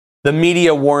The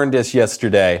media warned us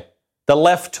yesterday. The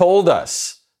left told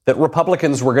us that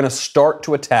Republicans were going to start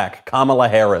to attack Kamala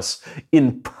Harris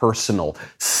in personal,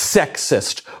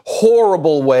 sexist,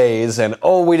 horrible ways. And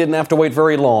we didn't have to wait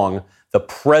very long. The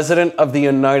President of the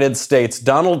United States,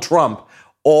 Donald Trump,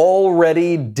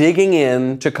 already digging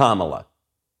in to Kamala.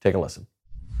 Take a listen.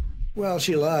 Well,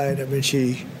 she lied. I mean,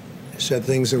 she said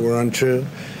things that were untrue.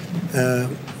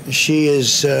 She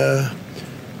is a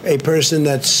person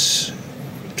that's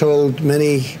told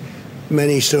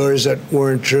many stories that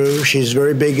weren't true. She's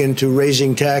very big into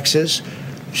raising taxes.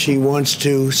 She wants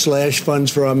to slash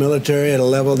funds for our military at a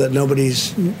level that nobody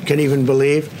can even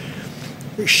believe.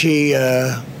 She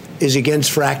is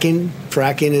against fracking.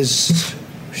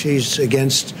 She's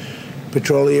against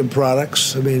petroleum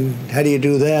products. I mean, how do you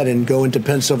do that and go into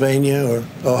Pennsylvania or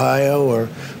Ohio or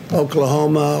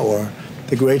Oklahoma or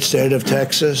the great state of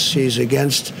Texas? She's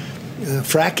against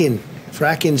fracking.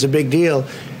 Fracking's a big deal.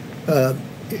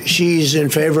 She's in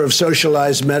favor of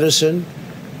socialized medicine,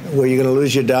 where you're going to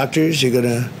lose your doctors, you're going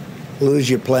to lose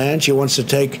your plans. She wants to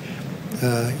take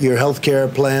your health care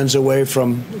plans away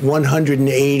from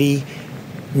 180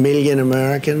 million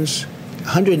Americans.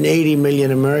 180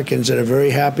 million Americans that are very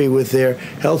happy with their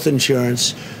health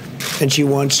insurance, and she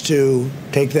wants to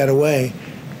take that away.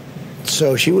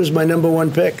 So she was my number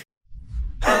one pick.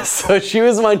 I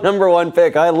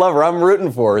love her. I'm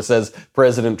rooting for her, says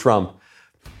President Trump.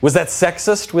 Was that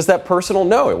sexist? Was that personal?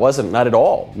 No, it wasn't. Not at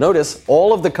all. Notice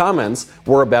all of the comments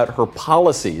were about her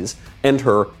policies and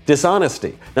her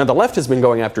dishonesty. Now, the left has been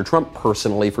going after Trump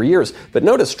personally for years, but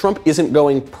notice Trump isn't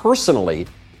going personally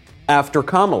after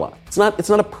Kamala. It's not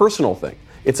a personal thing.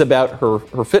 It's about her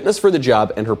fitness for the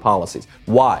job and her policies.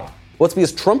 Why? Well, it's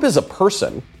because Trump is a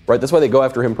person, right? That's why they go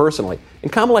after him personally.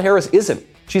 And Kamala Harris isn't.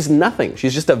 She's nothing.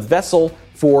 She's just a vessel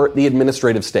for the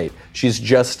administrative state. She's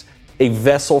just a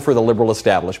vessel for the liberal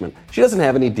establishment. She doesn't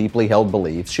have any deeply held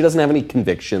beliefs. She doesn't have any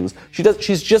convictions.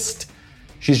 She's just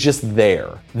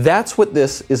there. That's what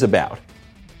this is about.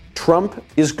 Trump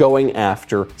is going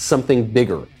after something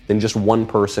bigger than just one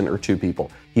person or two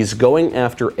people. He's going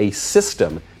after a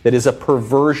system that is a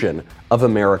perversion of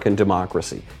American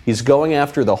democracy. He's going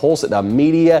after the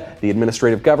media, the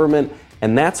administrative government,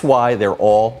 and that's why they're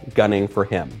all gunning for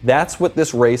him. That's what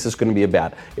this race is going to be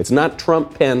about. It's not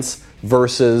Trump-Pence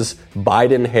versus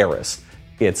Biden-Harris.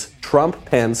 It's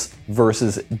Trump-Pence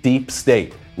versus deep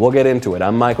state. We'll get into it.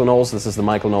 I'm Michael Knowles. This is The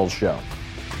Michael Knowles Show.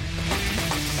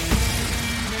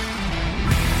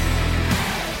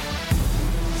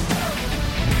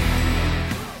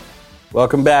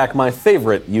 Welcome back. My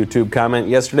favorite YouTube comment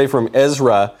yesterday from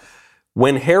Ezra.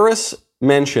 When Harris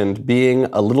mentioned being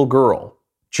a little girl,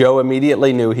 Joe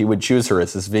immediately knew he would choose her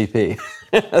as his VP.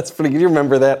 That's pretty good. You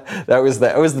remember that? That was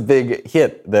the big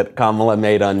hit that Kamala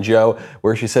made on Joe,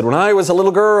 where she said, when I was a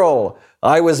little girl,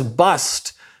 I was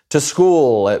bused to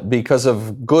school because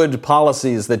of good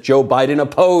policies that Joe Biden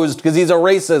opposed because he's a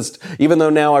racist, even though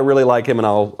now I really like him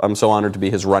and I'm so honored to be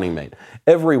his running mate.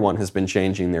 Everyone has been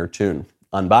changing their tune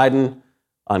on Biden,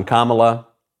 on Kamala,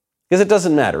 because it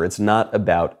doesn't matter. It's not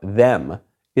about them.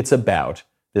 It's about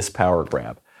this power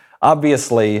grab.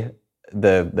 Obviously,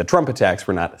 the Trump attacks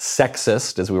were not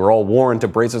sexist, as we were all warned to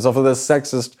brace ourselves for the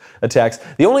sexist attacks.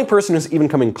 The only person who's even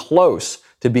coming close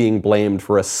to being blamed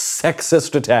for a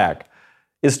sexist attack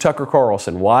is Tucker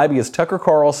Carlson. Why? Because Tucker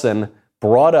Carlson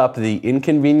brought up the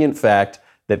inconvenient fact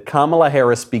that Kamala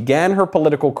Harris began her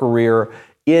political career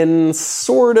in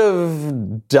sort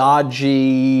of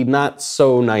dodgy, not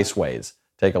so nice ways.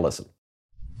 Take a listen.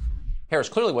 Harris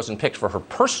clearly wasn't picked for her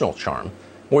personal charm.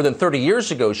 More than 30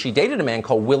 years ago, she dated a man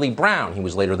called Willie Brown. He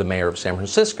was later the mayor of San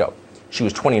Francisco. She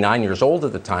was 29 years old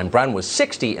at the time. Brown was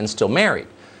 60 and still married.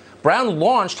 Brown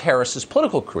launched Harris's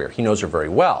political career. He knows her very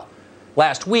well.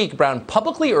 Last week, Brown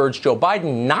publicly urged Joe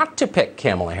Biden not to pick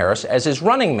Kamala Harris as his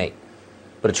running mate.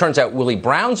 But it turns out Willie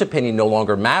Brown's opinion no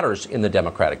longer matters in the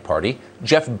Democratic Party.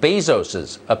 Jeff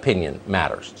Bezos's opinion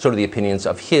matters. So do the opinions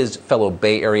of his fellow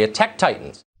Bay Area tech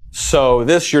titans. So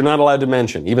this you're not allowed to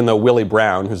mention, even though Willie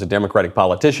Brown, who's a Democratic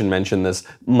politician, mentioned this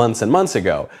months and months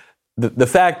ago. The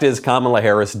fact is Kamala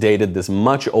Harris dated this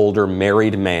much older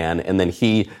married man, and then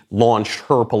he launched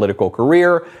her political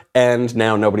career, and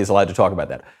now nobody's allowed to talk about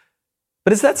that.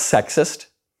 But is that sexist?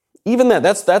 Even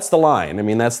that's the line. I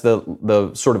mean, that's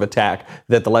the sort of attack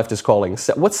that the left is calling.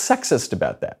 What's sexist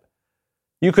about that?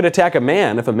 You could attack a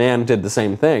man if a man did the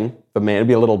same thing. It'd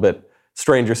be a little bit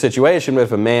stranger situation, but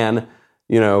if a man,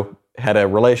 had a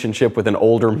relationship with an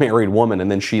older married woman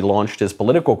and then she launched his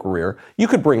political career, you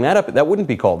could bring that up. That wouldn't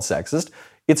be called sexist.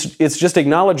 It's just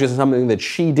acknowledges something that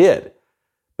she did.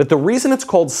 But the reason it's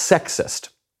called sexist,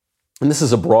 and this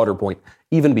is a broader point,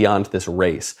 even beyond this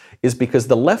race, is because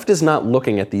the left is not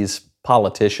looking at these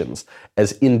politicians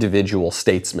as individual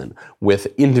statesmen with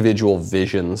individual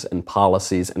visions and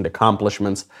policies and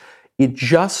accomplishments. It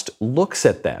just looks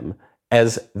at them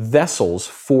as vessels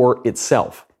for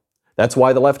itself. That's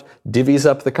why the left divvies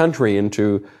up the country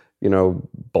into,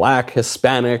 Black,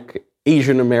 Hispanic,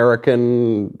 Asian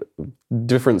American,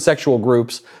 different sexual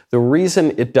groups. The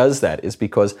reason it does that is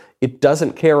because it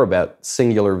doesn't care about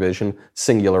singular vision,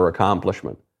 singular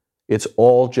accomplishment. It's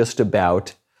all just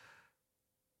about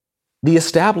the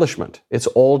establishment. It's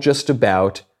all just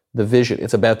about the vision.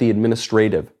 It's about the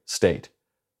administrative state.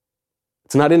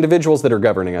 It's not individuals that are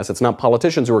governing us. It's not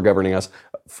politicians who are governing us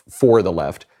for the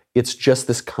left. It's just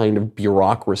this kind of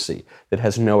bureaucracy that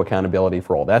has no accountability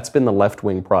for all. That's been the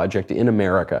left-wing project in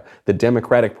America, the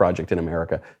Democratic project in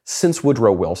America, since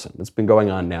Woodrow Wilson. It's been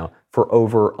going on now for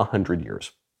over 100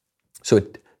 years. So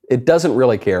it doesn't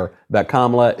really care about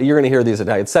Kamala. You're going to hear these,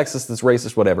 it's sexist, it's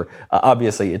racist, whatever.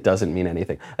 Obviously, it doesn't mean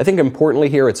anything. I think importantly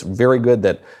here, it's very good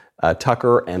that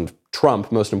Tucker and Trump,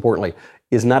 most importantly,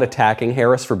 is not attacking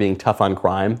Harris for being tough on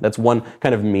crime. That's one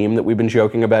kind of meme that we've been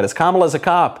joking about is Kamala's a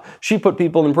cop. She put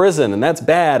people in prison, and that's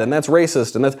bad, and that's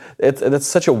racist, and that's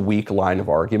such a weak line of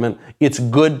argument. It's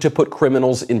good to put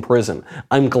criminals in prison.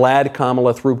 I'm glad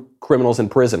Kamala threw criminals in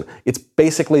prison. It's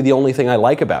basically the only thing I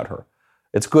like about her.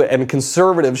 It's good, and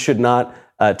conservatives should not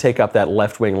take up that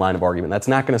left-wing line of argument. That's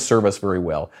not going to serve us very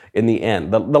well in the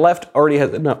end. The left already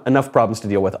has enough problems to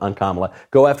deal with on Kamala.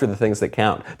 Go after the things that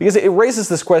count. Because it raises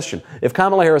this question. If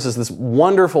Kamala Harris is this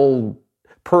wonderful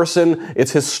person,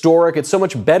 it's historic, it's so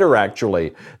much better,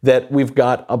 actually, that we've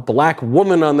got a black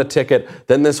woman on the ticket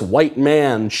than this white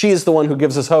man. She's the one who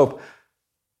gives us hope.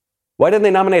 Why didn't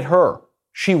they nominate her?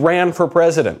 She ran for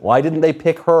president. Why didn't they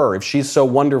pick her if she's so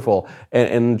wonderful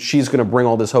and she's going to bring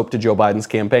all this hope to Joe Biden's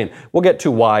campaign? We'll get to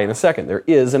why in a second. There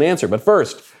is an answer. But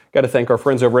first, got to thank our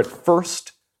friends over at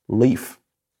First Leaf.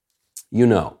 You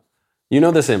know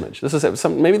this image.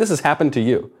 Maybe this has happened to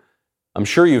you. I'm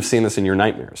sure you've seen this in your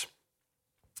nightmares.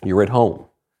 You're at home.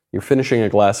 You're finishing a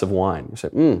glass of wine. You say,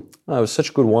 it was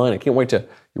such good wine. I can't wait to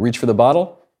you reach for the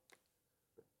bottle.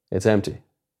 It's empty.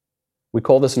 We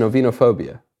call this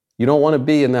novenophobia. You don't want to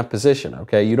be in that position,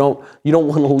 okay? You don't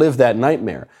want to live that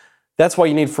nightmare. That's why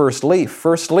you need First Leaf.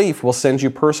 First Leaf will send you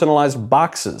personalized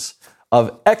boxes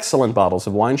of excellent bottles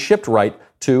of wine shipped right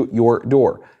to your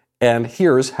door. And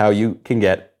here's how you can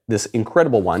get this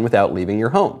incredible wine without leaving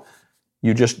your home.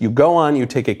 You go on, you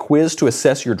take a quiz to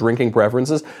assess your drinking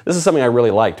preferences. This is something I really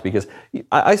liked because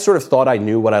I sort of thought I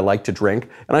knew what I liked to drink,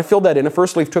 and I filled that in.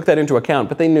 First Leaf took that into account,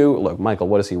 but they knew, look, Michael,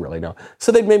 what does he really know?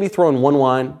 So they'd maybe throw in one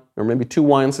wine or maybe two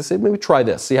wines. They say, maybe try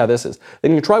this, see how this is.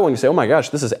 Then you try one, you say, oh my gosh,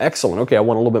 this is excellent. Okay, I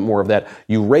want a little bit more of that.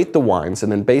 You rate the wines,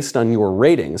 and then based on your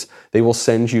ratings, they will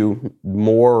send you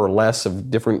more or less of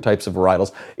different types of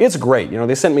varietals. It's great.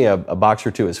 They sent me a box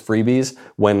or two as freebies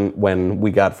when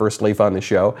we got First Leaf on the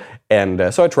show,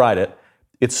 and so I tried it.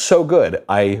 It's so good.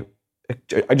 I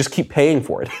just keep paying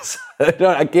for it.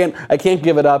 I can't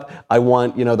give it up. I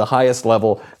want, the highest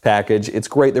level package. It's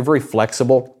great. They're very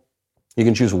flexible. You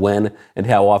can choose when and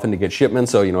how often to get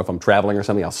shipments. So, if I'm traveling or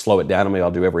something, I'll slow it down. Maybe I'll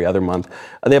do every other month.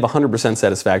 They have a 100%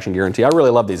 satisfaction guarantee. I really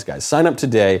love these guys. Sign up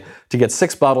today to get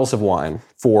 6 bottles of wine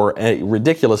for a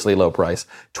ridiculously low price,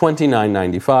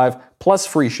 $29.95 plus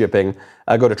free shipping.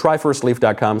 Go to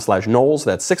tryfirstleaf.com/Knowles.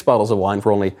 That's 6 bottles of wine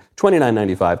for only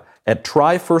 $29.95 at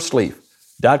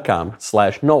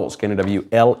tryfirstleaf.com/Knowles,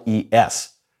 Knowles.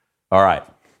 All right.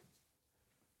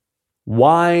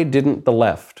 Why didn't the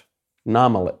left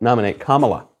nominate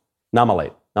Kamala?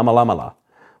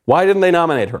 Why didn't they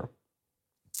nominate her?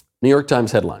 New York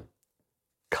Times headline,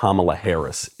 Kamala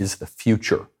Harris is the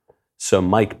future, so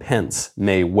Mike Pence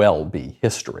may well be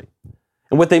history.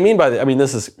 And what they mean by that,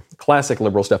 this is classic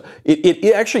liberal stuff.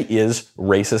 It actually is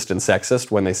racist and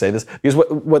sexist when they say this, because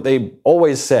what they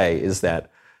always say is that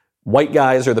white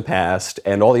guys are the past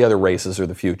and all the other races are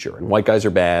the future. And white guys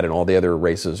are bad and all the other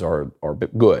races are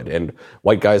good. And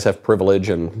white guys have privilege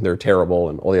and they're terrible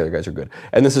and all the other guys are good.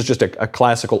 And this is just a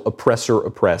classical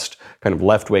oppressor-oppressed kind of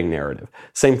left-wing narrative.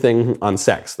 Same thing on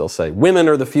sex. They'll say, women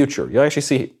are the future. You'll actually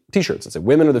see t-shirts that say,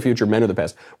 women are the future, men are the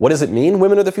past. What does it mean,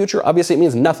 women are the future? Obviously, it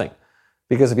means nothing.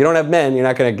 Because if you don't have men, you're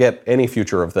not going to get any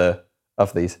future of the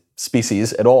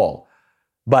species at all.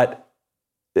 But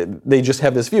they just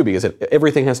have this view because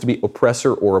everything has to be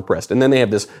oppressor or oppressed. And then they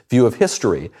have this view of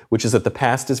history, which is that the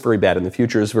past is very bad and the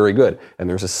future is very good. And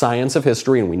there's a science of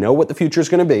history and we know what the future is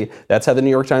going to be. That's how the New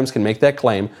York Times can make that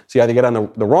claim. So you either get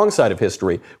on the wrong side of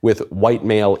history with white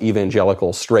male,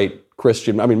 evangelical, straight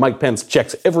Christian. Mike Pence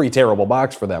checks every terrible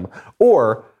box for them.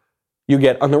 Or you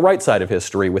get on the right side of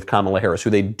history with Kamala Harris, who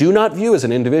they do not view as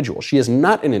an individual. She is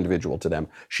not an individual to them.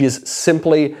 She is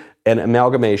simply an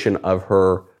amalgamation of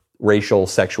her racial,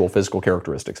 sexual, physical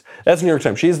characteristics. That's New York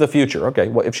Times. She's the future. Okay,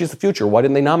 well, if she's the future, why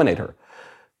didn't they nominate her?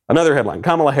 Another headline,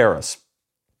 Kamala Harris,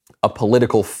 a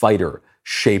political fighter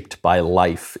shaped by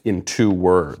life in 2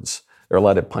 words. There are a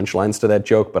lot of punchlines to that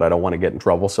joke, but I don't want to get in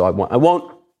trouble, so I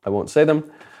won't say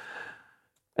them.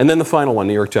 And then the final one,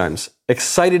 New York Times.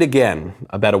 Excited again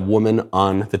about a woman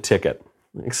on the ticket.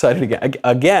 Excited again.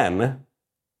 Again,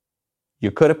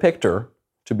 you could have picked her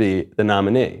to be the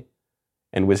nominee.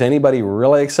 And was anybody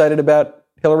really excited about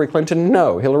Hillary Clinton?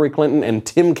 No. Hillary Clinton and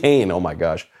Tim Kaine, oh my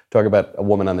gosh, talk about a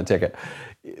woman on the ticket.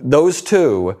 Those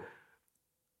two,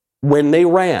 when they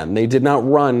ran, they did not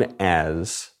run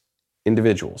as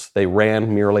individuals. They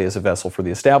ran merely as a vessel for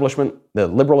the establishment, the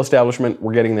liberal establishment.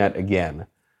 We're getting that again.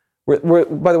 By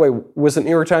the way, was the New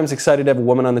York Times excited to have a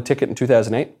woman on the ticket in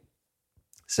 2008?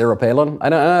 Sarah Palin? I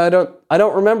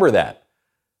don't remember that.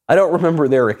 I don't remember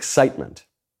their excitement.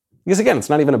 Because again, it's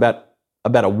not even about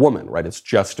a woman, right? It's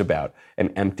just about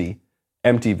an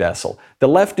empty vessel. The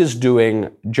left is doing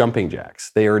jumping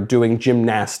jacks. They are doing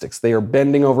gymnastics. They are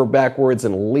bending over backwards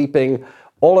and leaping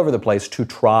all over the place to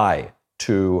try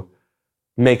to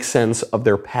make sense of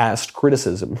their past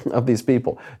criticism of these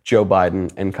people, Joe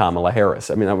Biden and Kamala Harris.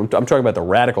 I mean, I'm talking about the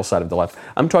radical side of the left.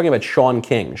 I'm talking about Sean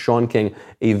King. Sean King,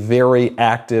 a very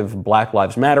active Black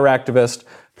Lives Matter activist.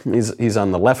 He's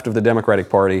on the left of the Democratic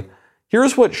Party.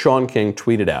 Here's what Sean King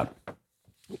tweeted out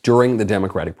during the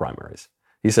Democratic primaries.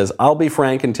 He says, I'll be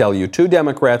frank and tell you 2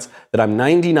 Democrats that I'm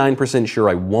 99% sure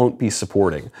I won't be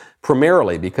supporting,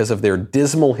 primarily because of their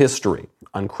dismal history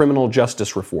on criminal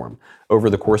justice reform over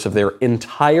the course of their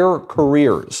entire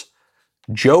careers,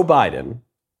 Joe Biden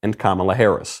and Kamala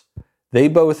Harris. They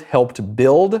both helped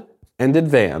build and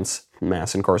advance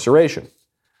mass incarceration.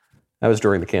 That was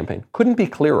during the campaign. Couldn't be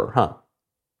clearer, huh?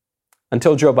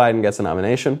 Until Joe Biden gets a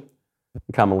nomination,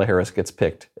 Kamala Harris gets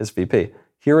picked as VP.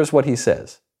 Here is what he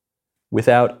says.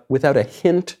 Without a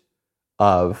hint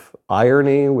of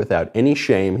irony, without any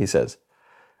shame, he says,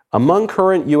 among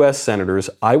current U.S. senators,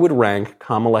 I would rank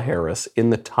Kamala Harris in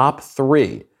the top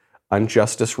 3 on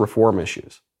justice reform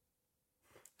issues.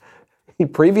 He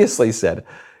previously said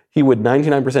he would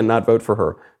 99% not vote for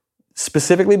her,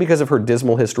 specifically because of her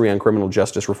dismal history on criminal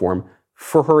justice reform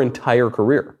for her entire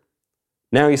career.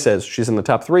 Now he says she's in the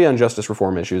top 3 on justice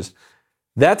reform issues.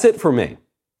 That's it for me.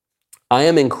 I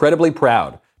am incredibly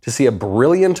proud to see a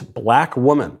brilliant Black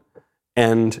woman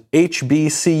and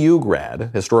HBCU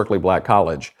grad, historically Black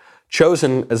college,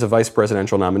 chosen as a vice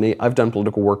presidential nominee. I've done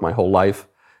political work my whole life.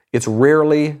 It's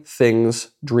rarely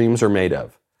things dreams are made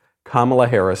of. Kamala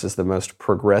Harris is the most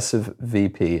progressive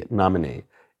VP nominee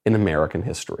in American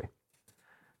history.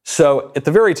 So at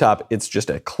the very top, it's just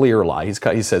a clear lie.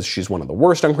 He says she's one of the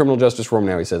worst on criminal justice reform.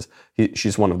 Now he says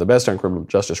she's one of the best on criminal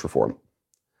justice reform.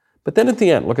 But then at the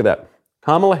end, look at that.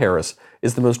 Kamala Harris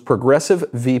is the most progressive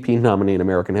VP nominee in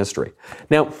American history.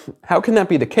 Now, how can that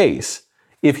be the case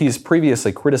if he's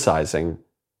previously criticizing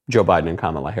Joe Biden and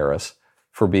Kamala Harris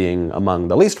for being among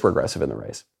the least progressive in the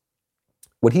race?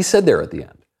 What he said there at the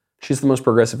end, she's the most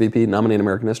progressive VP nominee in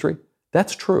American history,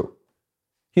 that's true.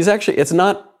 He's actually, it's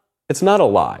not a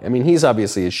lie. I mean, he's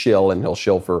obviously a shill, and he'll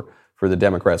shill for the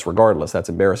Democrats regardless. That's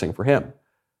embarrassing for him.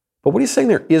 But what he's saying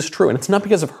there is true, and it's not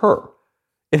because of her.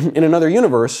 In another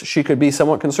universe, she could be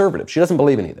somewhat conservative. She doesn't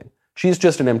believe anything. She's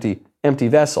just an empty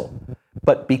vessel.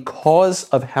 But because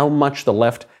of how much the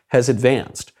left has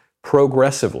advanced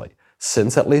progressively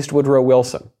since at least Woodrow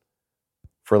Wilson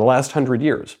for the last 100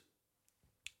 years,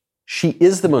 she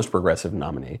is the most progressive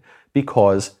nominee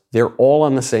because they're all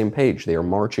on the same page. They are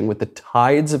marching with the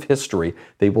tides of history.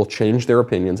 They will change their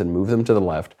opinions and move them to the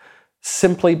left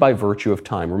simply by virtue of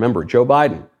time. Remember, Joe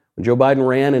Biden. When Joe Biden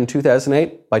ran in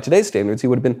 2008, by today's standards, he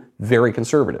would have been very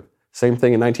conservative. Same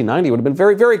thing in 1990, he would have been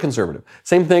very, very conservative.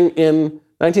 Same thing in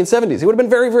 1970s, he would have been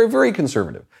very, very, very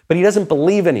conservative. But he doesn't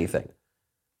believe anything.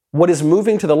 What is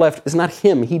moving to the left is not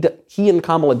him. He and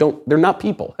Kamala they're not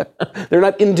people. They're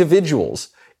not individuals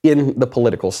in the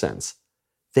political sense.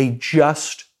 They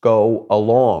just go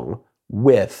along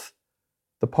with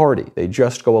the party. They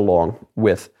just go along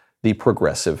with the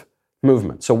progressive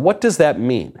movement. So what does that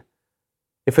mean?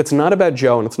 If it's not about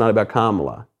Joe and it's not about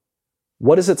Kamala,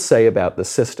 what does it say about the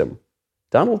system?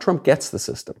 Donald Trump gets the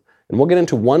system. And we'll get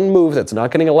into one move that's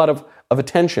not getting a lot of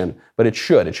attention, but it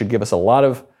should. It should give us a lot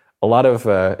of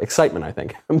excitement, I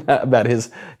think, about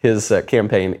his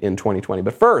campaign in 2020.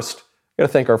 But first, I've got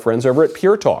to thank our friends over at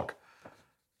Pure Talk.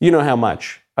 You know how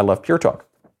much I love Pure Talk.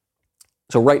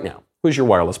 So right now, who's your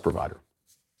wireless provider?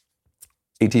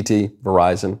 AT&T,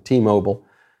 Verizon, T-Mobile.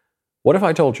 What if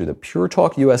I told you that Pure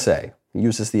Talk USA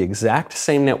uses the exact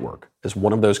same network as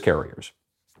one of those carriers?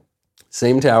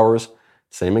 Same towers,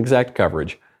 same exact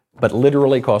coverage, but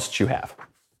literally costs you half.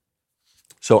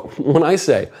 So when I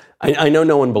say, I know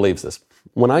no one believes this,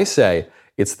 when I say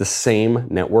it's the same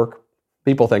network,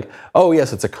 people think, oh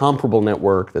yes, it's a comparable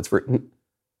network.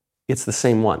 It's the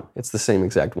same one. It's the same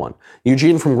exact one.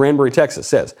 Eugene from Granbury, Texas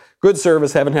says, good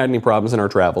service, haven't had any problems in our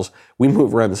travels. We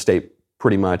move around the state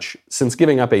pretty much. Since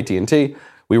giving up AT&T,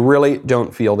 we really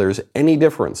don't feel there's any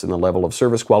difference in the level of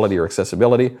service quality or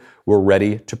accessibility. We're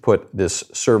ready to put this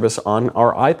service on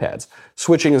our iPads.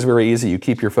 Switching is very easy. You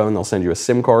keep your phone, they'll send you a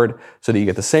SIM card so that you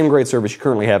get the same great service you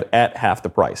currently have at half the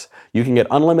price. You can get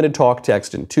unlimited talk,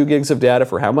 text, and 2 gigs of data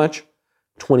for how much?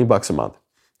 $20 a month.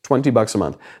 $20 a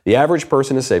month. The average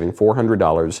person is saving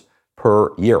 $400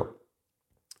 per year.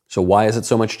 So why is it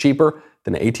so much cheaper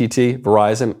than AT&T,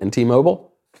 Verizon, and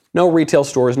T-Mobile? No retail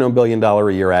stores, no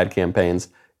billion-dollar-a-year ad campaigns.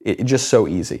 It's just so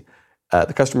easy.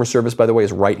 The customer service, by the way,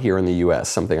 is right here in the U.S.,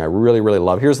 something I really, really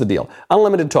love. Here's the deal.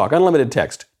 Unlimited talk, unlimited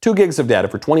text, 2 gigs of data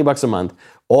for $20 a month.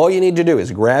 All you need to do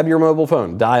is grab your mobile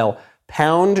phone, dial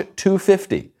pound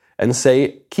 250, and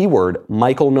say keyword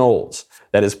Michael Knowles.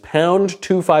 That is pound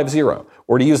 250.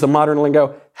 Or to use the modern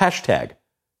lingo, hashtag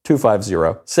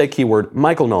 250. Say keyword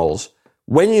Michael Knowles.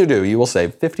 When you do, you will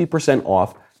save 50%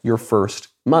 off your first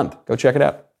month. Go check it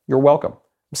out. You're welcome.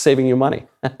 I'm saving you money.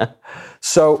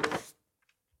 So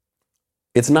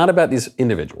it's not about these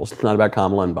individuals. It's not about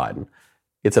Kamala and Biden.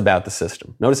 It's about the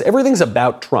system. Notice everything's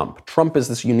about Trump. Trump is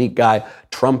this unique guy.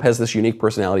 Trump has this unique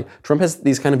personality. Trump has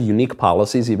these kind of unique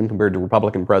policies, even compared to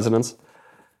Republican presidents.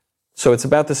 So it's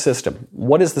about the system.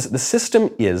 What is this? The system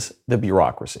is the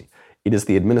bureaucracy. It is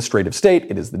the administrative state.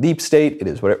 It is the deep state. It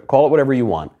is whatever, call it whatever you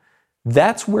want.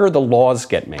 That's where the laws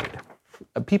get made.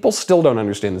 People still don't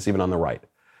understand this, even on the right.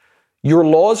 Your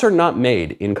laws are not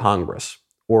made in Congress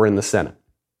or in the Senate,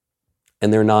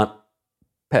 and they're not,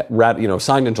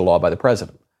 signed into law by the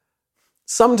president.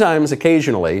 Sometimes,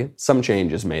 occasionally, some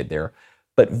change is made there,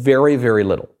 but very, very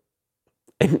little.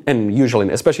 And usually,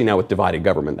 especially now with divided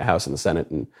government, the House and the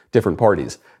Senate and different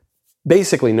parties,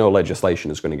 basically no legislation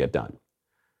is going to get done.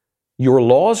 Your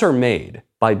laws are made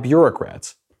by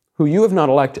bureaucrats who you have not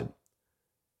elected,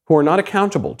 who are not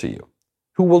accountable to you,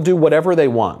 who will do whatever they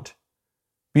want.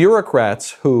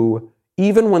 Bureaucrats who,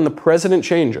 even when the president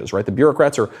changes, right, the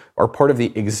bureaucrats are part of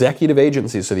the executive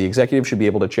agencies, so the executive should be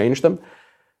able to change them.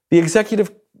 The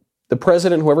executive, the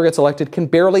president, whoever gets elected, can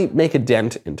barely make a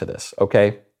dent into this,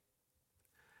 okay?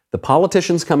 The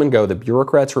politicians come and go, the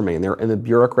bureaucrats remain there, and the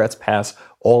bureaucrats pass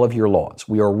all of your laws.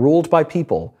 We are ruled by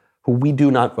people who we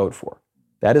do not vote for.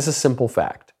 That is a simple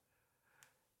fact.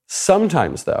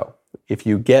 Sometimes, though, if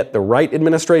you get the right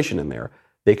administration in there,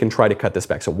 they can try to cut this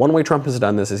back. So one way Trump has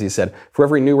done this is he said, for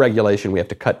every new regulation, we have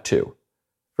to cut 2.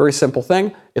 Very simple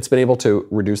thing. It's been able to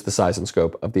reduce the size and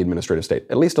scope of the administrative state,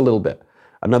 at least a little bit.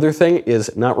 Another thing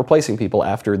is not replacing people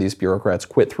after these bureaucrats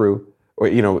quit through, or,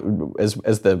 as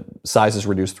the size is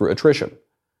reduced through attrition.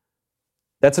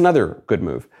 That's another good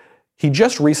move. He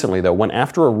just recently, though, went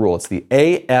after a rule. It's the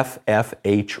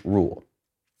AFFH rule.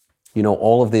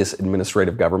 All of this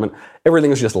administrative government,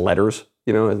 everything is just letters.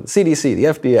 CDC, the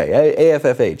FDA,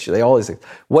 AFFH, they all these things.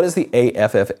 What is the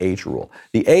AFFH rule?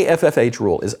 The AFFH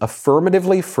rule is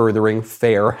affirmatively furthering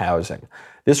fair housing.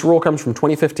 This rule comes from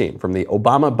 2015, from the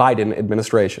Obama-Biden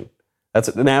administration.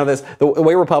 The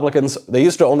way Republicans, they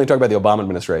used to only talk about the Obama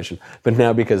administration, but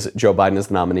now because Joe Biden is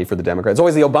the nominee for the Democrats, it's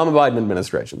always the Obama-Biden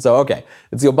administration. So, okay,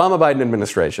 it's the Obama-Biden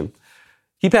administration.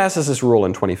 He passes this rule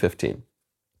in 2015.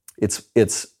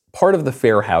 It's part of the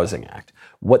Fair Housing Act.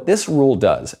 What this rule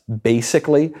does,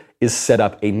 basically, is set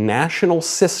up a national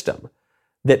system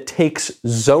that takes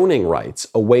zoning rights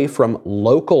away from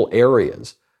local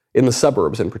areas, in the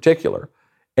suburbs in particular,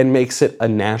 and makes it a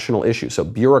national issue. So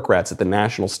bureaucrats at the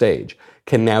national stage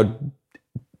can now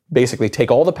basically take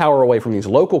all the power away from these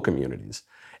local communities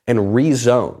and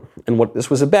rezone. And what this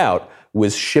was about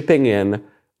was shipping in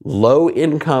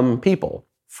low-income people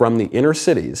from the inner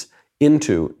cities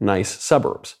into nice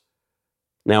suburbs.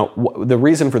 Now, the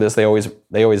reason for this, they always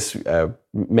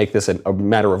make this a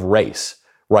matter of race,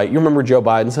 right? You remember Joe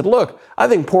Biden said, look, I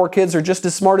think poor kids are just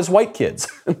as smart as white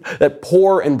kids. That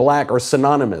poor and black are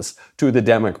synonymous to the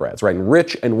Democrats, right? And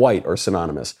rich and white are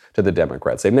synonymous to the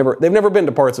Democrats. They've never been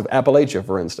to parts of Appalachia,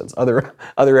 for instance, other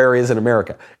areas in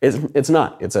America. It's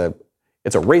not. It's a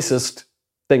racist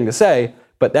thing to say,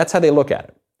 but that's how they look at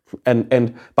it.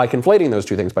 And by conflating those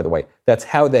two things, by the way, that's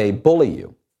how they bully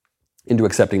you into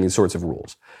accepting these sorts of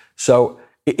rules. So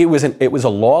it was a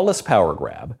lawless power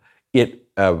grab. It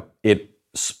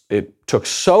took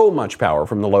so much power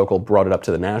from the local, brought it up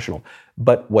to the national.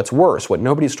 But what's worse, what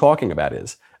nobody's talking about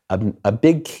is a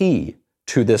big key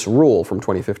to this rule from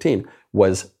 2015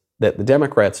 was that the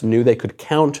Democrats knew they could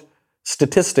count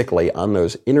statistically on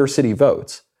those inner city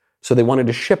votes. So they wanted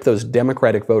to ship those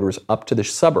Democratic voters up to the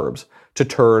suburbs to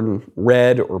turn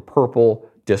red or purple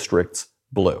districts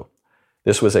blue.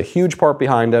 This was a huge part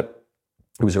behind it.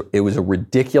 It was a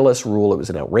ridiculous rule. It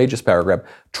was an outrageous paragraph.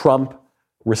 Trump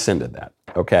rescinded that,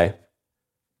 okay?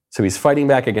 So he's fighting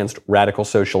back against radical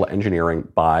social engineering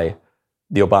by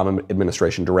the Obama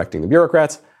administration directing the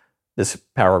bureaucrats, this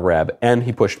power grab, and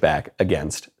he pushed back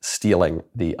against stealing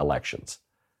the elections.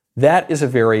 That is a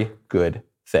very good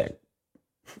thing.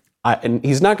 And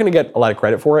he's not going to get a lot of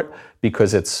credit for it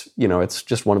because it's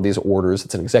just one of these orders.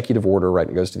 It's an executive order, right?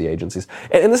 And it goes to the agencies.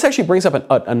 And this actually brings up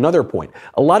another point.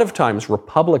 A lot of times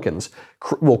Republicans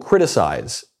will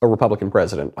criticize a Republican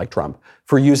president like Trump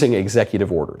for using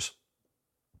executive orders,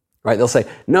 right? They'll say,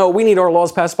 no, we need our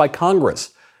laws passed by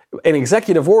Congress. An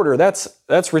executive order,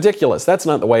 that's ridiculous. That's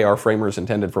not the way our framers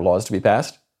intended for laws to be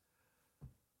passed.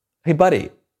 Hey,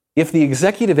 buddy, if the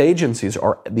executive agencies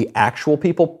are the actual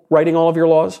people writing all of your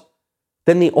laws,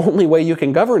 then the only way you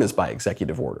can govern is by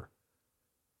executive order.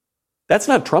 That's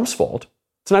not Trump's fault.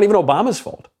 It's not even Obama's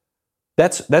fault.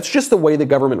 That's just the way the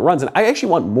government runs. And I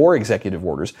actually want more executive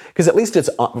orders because at least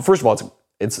first of all,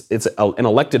 it's an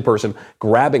elected person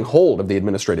grabbing hold of the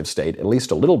administrative state, at least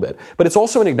a little bit. But it's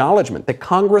also an acknowledgement that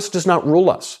Congress does not rule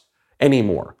us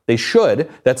anymore. They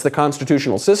should. That's the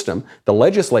constitutional system. The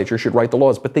legislature should write the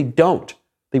laws, but they don't.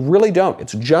 They really don't.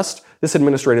 It's just this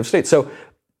administrative state. So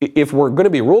if we're going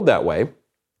to be ruled that way,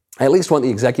 I at least want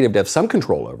the executive to have some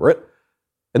control over it.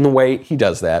 And the way he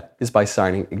does that is by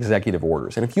signing executive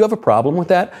orders. And if you have a problem with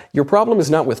that, your problem is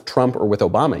not with Trump or with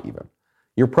Obama even.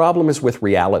 Your problem is with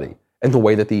reality and the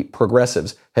way that the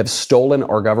progressives have stolen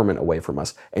our government away from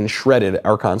us and shredded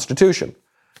our Constitution.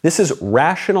 This is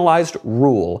rationalized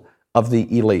rule of the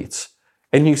elites.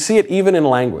 And you see it even in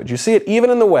language. You see it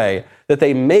even in the way that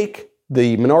they make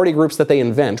the minority groups that they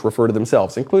invent refer to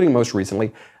themselves, including most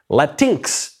recently,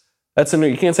 Latinx.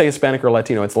 You can't say Hispanic or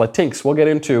Latino, it's Latinx. We'll get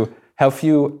into how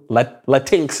few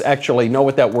Latinx actually know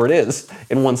what that word is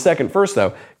in 1 second. First,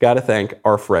 though, got to thank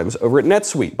our friends over at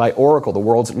NetSuite by Oracle, the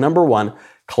world's #1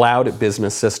 cloud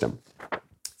business system.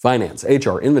 Finance,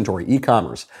 HR, inventory,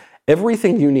 e-commerce,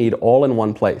 everything you need all in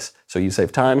one place, so you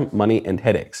save time, money, and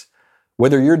headaches.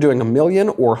 Whether you're doing $1 million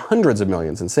or hundreds of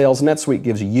millions in sales, NetSuite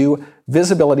gives you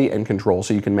visibility and control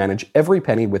so you can manage every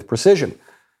penny with precision.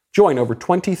 Join over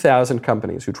 20,000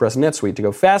 companies who trust NetSuite to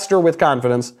go faster with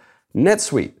confidence.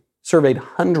 NetSuite surveyed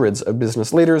hundreds of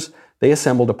business leaders. They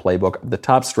assembled a playbook of the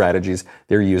top strategies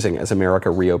they're using as America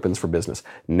reopens for business.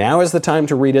 Now is the time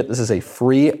to read it. This is a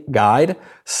free guide.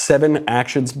 7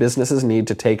 actions businesses need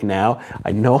to take now.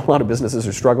 I know a lot of businesses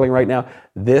are struggling right now.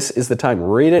 This is the time.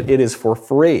 Read it. It is for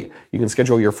free. You can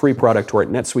schedule your free product tour at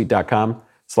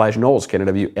netsuite.com/Knowles,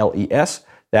 Knowles.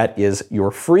 That is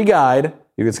your free guide.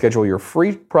 You can schedule your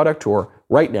free product tour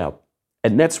right now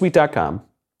at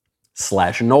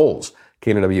netsuite.com/Knowles, Knowles,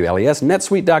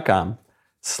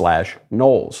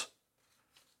 netsuite.com/Knowles.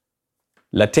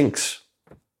 Latinx.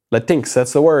 Latinx,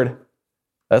 that's the word.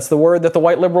 That's the word that the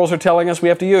white liberals are telling us we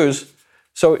have to use.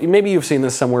 So maybe you've seen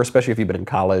this somewhere, especially if you've been in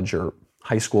college or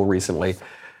high school recently.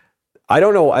 I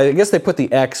don't know. I guess they put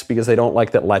the X because they don't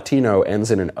like that Latino ends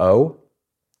in an O,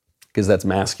 because that's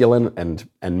masculine and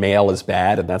male is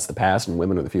bad and that's the past and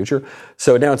women are the future.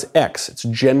 So now it's X. It's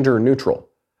gender neutral.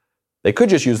 They could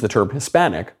just use the term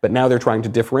Hispanic, but now they're trying to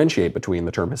differentiate between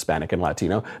the term Hispanic and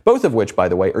Latino, both of which, by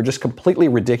the way, are just completely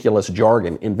ridiculous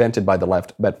jargon invented by the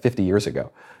left about 50 years ago.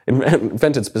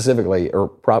 Invented specifically, or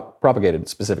propagated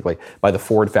specifically by the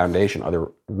Ford Foundation,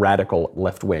 other radical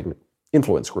left-wing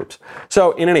influence groups.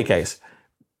 So in any case,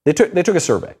 they took a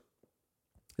survey.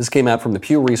 This came out from the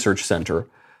Pew Research Center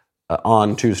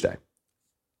on Tuesday.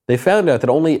 They found out that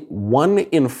only 1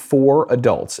 in 4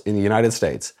 adults in the United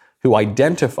States who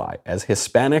identify as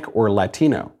Hispanic or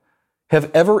Latino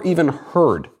have ever even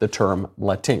heard the term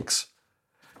Latinx.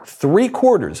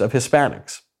 3/4 of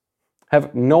Hispanics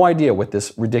have no idea what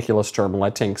this ridiculous term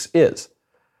Latinx is.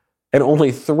 And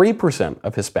only 3%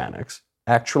 of Hispanics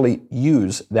actually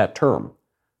use that term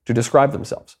to describe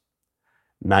themselves.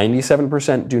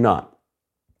 97% do not.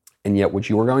 And yet what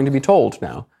you are going to be told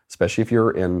now, especially if you're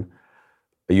in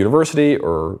a university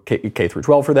or K through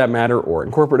 12 for that matter, or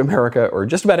in corporate America, or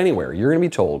just about anywhere, you're going to be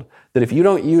told that if you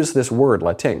don't use this word,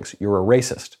 Latinx, you're a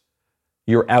racist.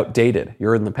 You're outdated.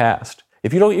 You're in the past.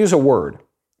 If you don't use a word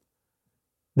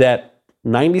that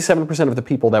 97% of the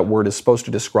people that word is supposed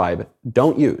to describe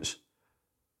don't use,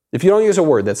 if you don't use a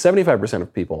word that 75%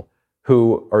 of people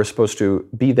who are supposed to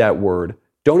be that word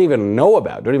don't even know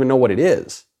about, don't even know what it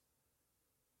is,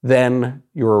 then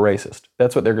you're a racist.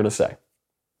 That's what they're going to say.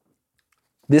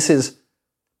 This is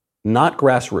not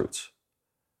grassroots.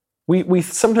 We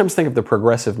sometimes think of the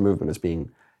progressive movement as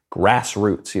being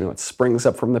grassroots. It springs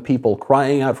up from the people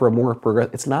crying out for a more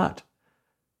progressive. It's not.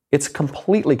 It's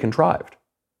completely contrived.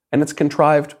 And it's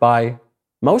contrived by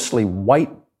mostly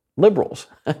white liberals.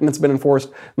 And it's been enforced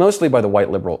mostly by the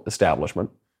white liberal establishment.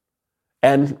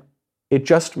 And it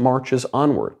just marches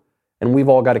onward. And we've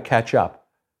all got to catch up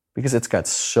because it's got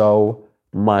so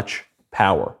much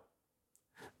power.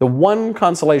 The one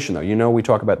consolation, though, we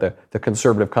talk about the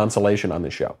conservative consolation on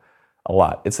this show a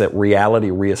lot. It's that reality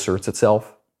reasserts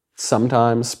itself,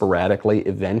 sometimes, sporadically,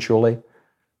 eventually.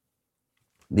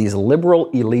 These liberal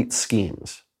elite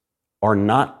schemes are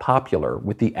not popular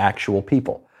with the actual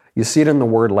people. You see it in the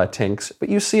word Latinx, but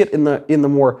you see it in the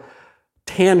more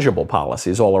tangible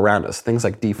policies all around us, things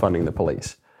like defunding the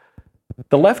police.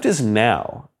 The left is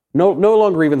now no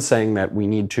longer even saying that we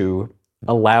need to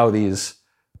allow these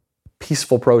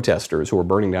peaceful protesters who are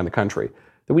burning down the country,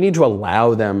 that we need to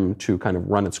allow them to kind of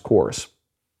run its course.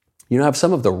 You have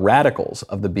some of the radicals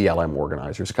of the BLM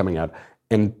organizers coming out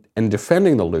and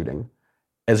defending the looting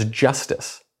as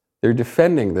justice. They're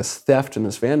defending this theft and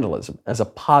this vandalism as a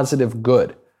positive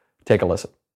good. Take a listen.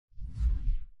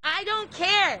 I don't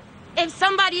care if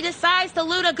somebody decides to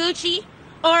loot a Gucci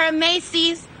or a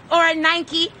Macy's or a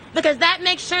Nike, because that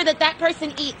makes sure that that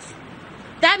person eats.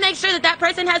 That makes sure that that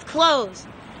person has clothes.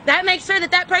 That makes sure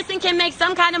that that person can make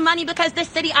some kind of money because this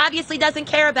city obviously doesn't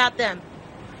care about them.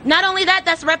 Not only that,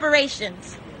 that's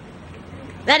reparations.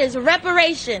 That is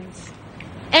reparations.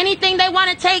 Anything they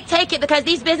want to take it, because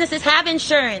these businesses have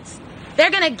insurance.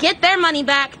 They're going to get their money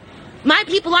back. My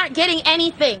people aren't getting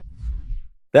anything.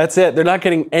 That's it. They're not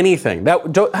getting anything.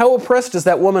 How oppressed does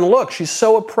that woman look? She's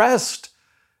so oppressed.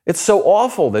 It's so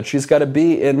awful that she's got to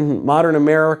be in modern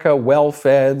America,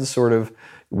 well-fed, sort of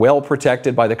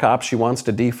well-protected by the cops she wants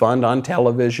to defund, on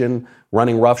television,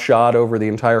 running roughshod over the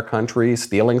entire country,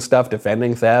 stealing stuff,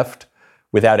 defending theft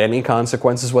without any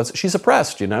consequences. She's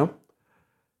oppressed,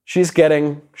 She's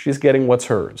getting what's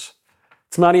hers.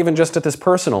 It's not even just at this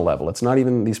personal level. It's not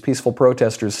even these peaceful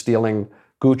protesters stealing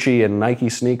Gucci and Nike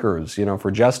sneakers,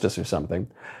 for justice or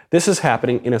something. This is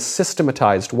happening in a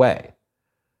systematized way.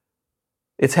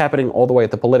 It's happening all the way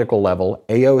at the political level.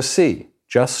 AOC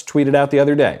just tweeted out the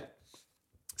other day,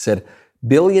 said,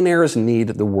 billionaires need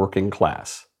the working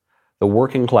class. The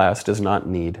working class does not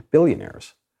need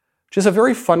billionaires, which is a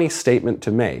very funny statement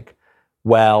to make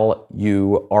while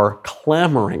you are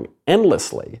clamoring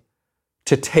endlessly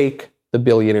to take the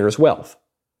billionaire's wealth.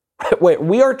 Wait,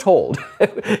 we are told,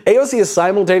 AOC is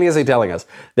simultaneously telling us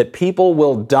that people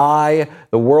will die,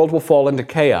 the world will fall into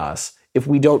chaos if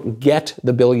we don't get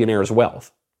the billionaire's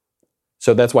wealth.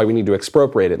 So that's why we need to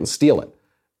expropriate it and steal it.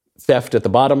 Theft at the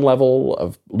bottom level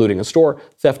of looting a store,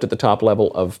 theft at the top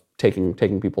level of taking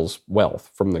people's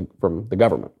wealth from the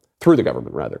government, through the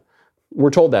government rather.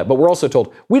 We're told that, but we're also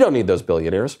told we don't need those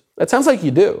billionaires. That sounds like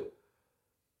you do.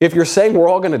 If you're saying we're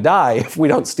all going to die if we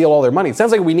don't steal all their money, it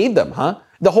sounds like we need them, huh?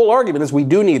 The whole argument is we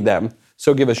do need them,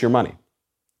 so give us your money.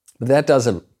 But that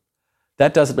doesn't.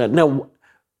 Now,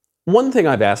 one thing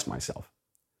I've asked myself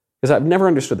is I've never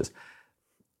understood this.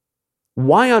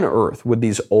 Why on earth would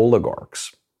these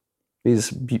oligarchs,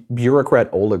 these bureaucrat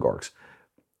oligarchs,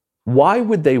 why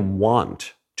would they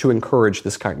want to encourage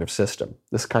this kind of system,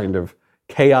 this kind of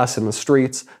chaos in the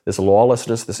streets, this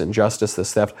lawlessness, this injustice,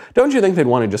 this theft? Don't you think they'd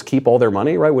want to just keep all their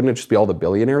money, right? Wouldn't it just be all the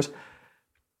billionaires?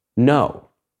 No,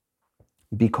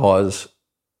 because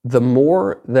the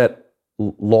more that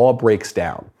law breaks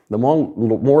down, the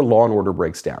more law and order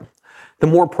breaks down, the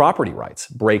more property rights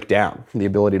break down, the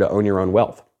ability to own your own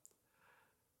wealth.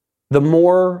 The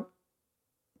more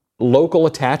local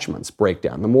attachments break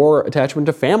down, the more attachment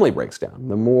to family breaks down,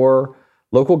 the more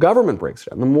local government breaks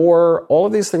down, the more all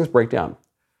of these things break down,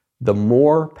 the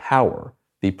more power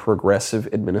the progressive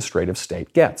administrative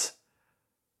state gets.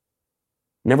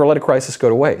 Never let a crisis go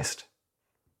to waste.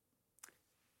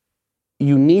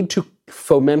 You need to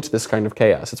foment this kind of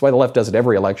chaos. That's why the left does it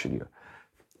every election year,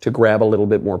 to grab a little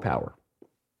bit more power.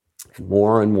 And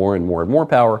more and more and more and more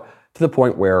power, to the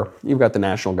point where you've got the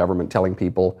national government telling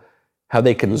people how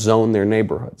they can zone their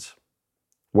neighborhoods,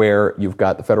 where you've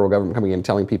got the federal government coming in and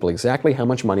telling people exactly how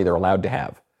much money they're allowed to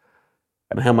have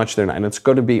and how much they're not. And it's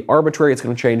going to be arbitrary. It's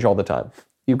going to change all the time.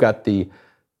 You've got the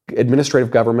administrative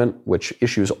government, which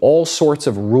issues all sorts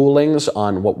of rulings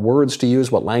on what words to use,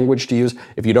 what language to use.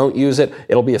 If you don't use it,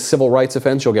 it'll be a civil rights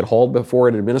offense. You'll get hauled before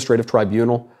an administrative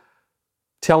tribunal,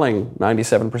 telling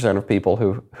 97% of people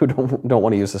who don't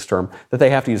want to use this term that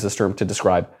they have to use this term to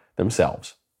describe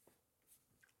themselves.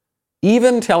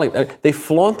 Even telling, they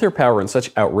flaunt their power in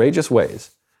such outrageous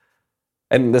ways.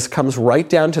 And this comes right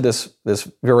down to this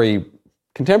very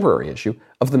contemporary issue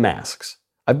of the masks.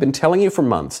 I've been telling you for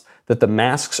months that the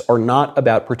masks are not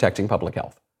about protecting public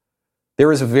health.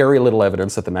 There is very little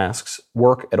evidence that the masks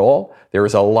work at all. There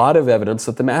is a lot of evidence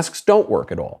that the masks don't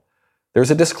work at all.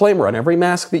 There's a disclaimer on every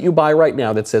mask that you buy right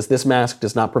now that says this mask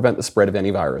does not prevent the spread of any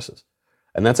viruses.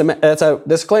 And that's a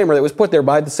disclaimer that was put there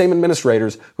by the same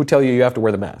administrators who tell you have to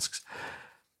wear the masks.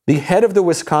 The head of the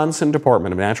Wisconsin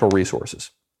Department of Natural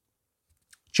Resources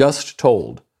just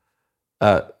told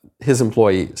his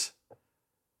employees,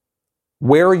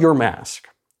 wear your mask,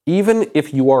 even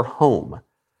if you are home,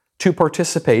 to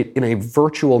participate in a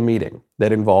virtual meeting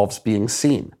that involves being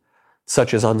seen,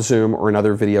 such as on Zoom or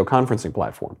another video conferencing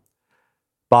platform,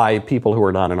 by people who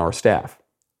are not in our staff.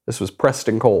 This was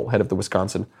Preston Cole, head of the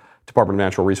Wisconsin Department of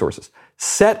Natural Resources.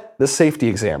 Set the safety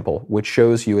example, which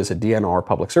shows you as a DNR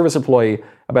public service employee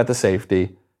about the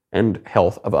safety and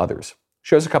health of others.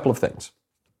 Shows a couple of things.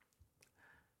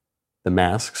 The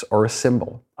masks are a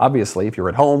symbol. Obviously, if you're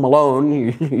at home alone,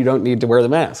 you don't need to wear the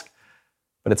mask.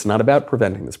 But it's not about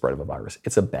preventing the spread of a virus.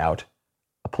 It's about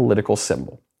a political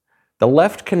symbol. The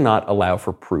left cannot allow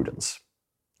for prudence.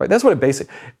 Right? That's what it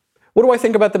basically... What do I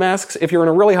think about the masks? If you're in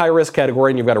a really high-risk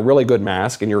category and you've got a really good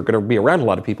mask and you're going to be around a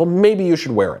lot of people, maybe you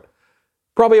should wear it.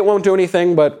 Probably it won't do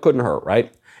anything, but couldn't hurt,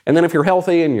 right? And then if you're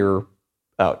healthy and you're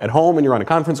out at home and you're on a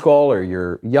conference call or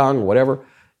you're young, whatever,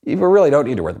 you really don't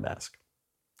need to wear the mask.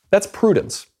 That's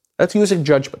prudence. That's using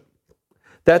judgment.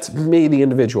 That's me, the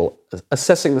individual,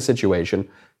 assessing the situation,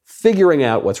 figuring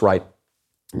out what's right,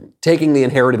 taking the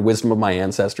inherited wisdom of my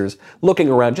ancestors, looking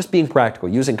around, just being practical,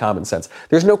 using common sense.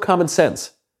 There's no common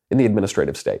sense in the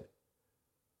administrative state.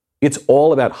 It's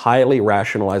all about highly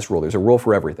rationalized rule. There's a rule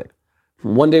for everything.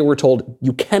 One day we're told,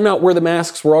 you cannot wear the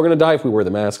masks. We're all going to die if we wear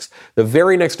the masks. The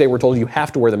very next day we're told, you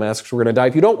have to wear the masks. We're going to die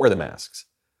if you don't wear the masks.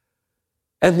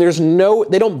 And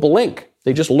they don't blink.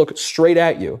 They just look straight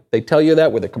at you. They tell you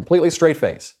that with a completely straight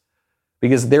face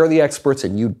because they're the experts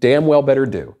and you damn well better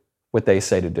do what they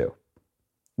say to do.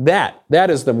 That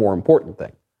is the more important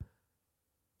thing.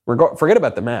 Forget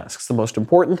about the masks. The most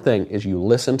important thing is you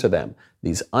listen to them,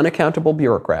 these unaccountable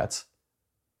bureaucrats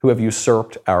who have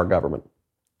usurped our government.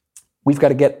 We've got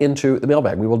to get into the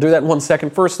mailbag. We will do that in 1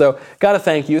 second. First, though, got to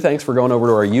thank you. Thanks for going over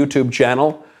to our YouTube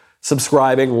channel,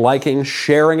 subscribing, liking,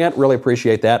 sharing it. Really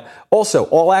appreciate that. Also,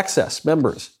 All Access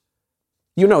members.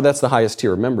 You know that's the highest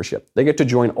tier of membership. They get to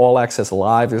join All Access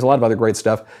Live. There's a lot of other great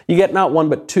stuff. You get not one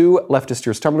but 2 Leftist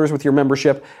Tears tumblers with your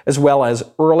membership, as well as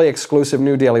early exclusive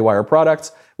new Daily Wire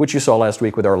products, which you saw last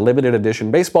week with our limited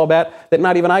edition baseball bat that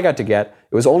not even I got to get.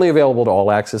 It was only available to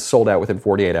All Access, sold out within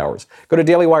 48 hours. Go to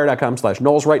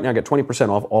dailywire.com/Knowles right now. Get 20%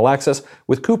 off All Access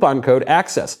with coupon code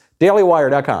ACCESS.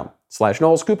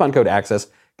 dailywire.com/Knowles, coupon code ACCESS.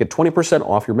 Get 20%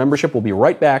 off your membership. We'll be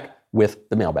right back with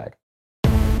the mailbag.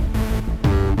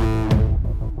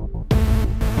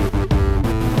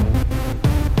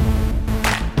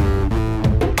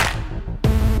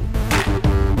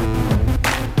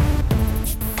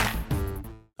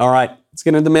 All right, let's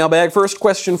get into the mailbag. First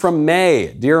question from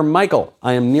May. Dear Michael,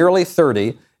 I am nearly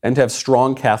 30 and have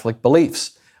strong Catholic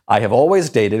beliefs. I have always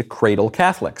dated cradle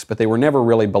Catholics, but they were never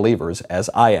really believers,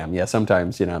 as I am. Yeah,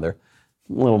 sometimes, they're a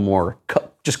little more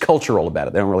just cultural about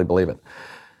it. They don't really believe it.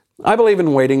 I believe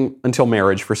in waiting until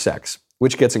marriage for sex,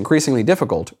 which gets increasingly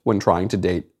difficult when trying to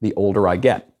date the older I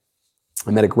get.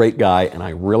 I met a great guy, and I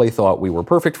really thought we were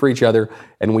perfect for each other,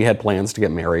 and we had plans to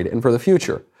get married and for the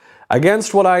future.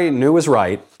 Against what I knew was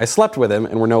right, I slept with him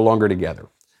and we're no longer together.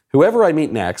 Whoever I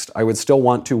meet next, I would still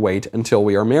want to wait until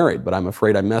we are married, but I'm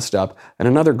afraid I messed up and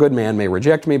another good man may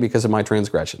reject me because of my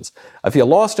transgressions. I feel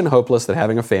lost and hopeless that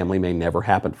having a family may never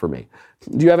happen for me.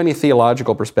 Do you have any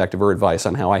theological perspective or advice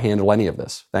on how I handle any of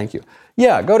this? Thank you.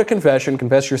 Yeah, go to confession,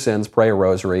 confess your sins, pray a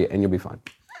rosary, and you'll be fine.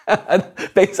 I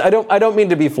don't mean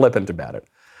to be flippant about it.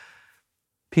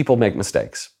 People make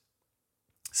mistakes.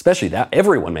 Especially that,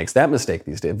 everyone makes that mistake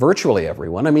these days. Virtually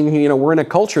everyone. I mean, we're in a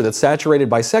culture that's saturated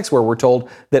by sex where we're told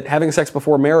that having sex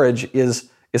before marriage is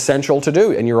essential to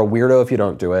do, and you're a weirdo if you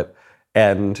don't do it.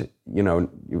 And,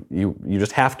 you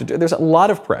just have to do it. There's a lot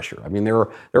of pressure. I mean, there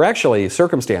are actually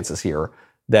circumstances here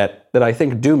that I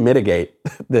think do mitigate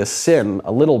this sin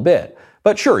a little bit.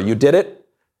 But sure, you did it.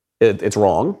 It's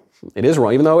wrong. It is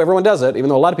wrong. Even though everyone does it, even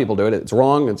though a lot of people do it, it's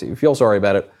wrong. You feel sorry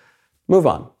about it. Move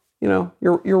on.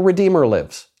 Your Redeemer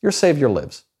lives. Your Savior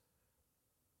lives.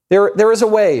 There is a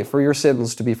way for your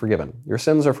sins to be forgiven. Your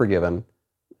sins are forgiven.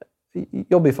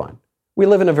 You'll be fine. We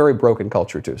live in a very broken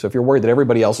culture, too. So if you're worried that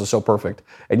everybody else is so perfect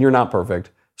and you're not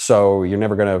perfect, so you're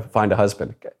never going to find a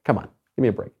husband, come on, give me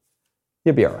a break.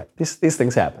 You'll be all right. These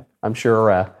things happen. I'm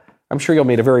sure you'll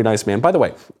meet a very nice man. By the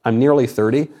way, I'm nearly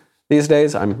 30 these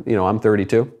days. I'm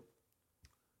 32.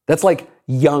 That's like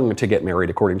young to get married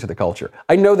according to the culture.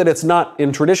 I know that it's not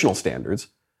in traditional standards.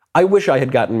 I wish I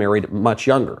had gotten married much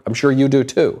younger. I'm sure you do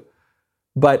too.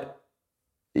 But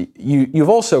you've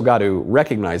also got to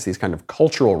recognize these kind of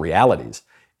cultural realities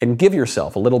and give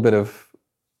yourself a little bit of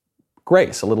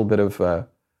grace, a little bit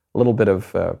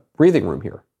of breathing room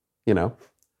here,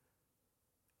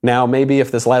 Now, maybe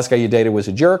if this last guy you dated was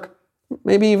a jerk,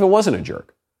 maybe he even wasn't a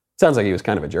jerk. Sounds like he was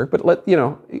kind of a jerk, but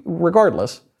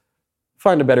regardless,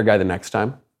 find a better guy the next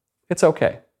time. It's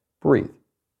okay. Breathe.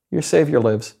 Your Savior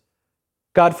lives.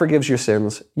 God forgives your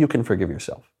sins. You can forgive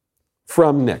yourself.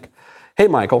 From Nick. Hey,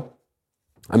 Michael,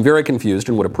 I'm very confused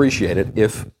and would appreciate it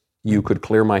if you could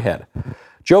clear my head.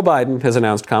 Joe Biden has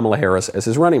announced Kamala Harris as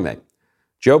his running mate.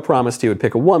 Joe promised he would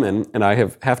pick a woman, and I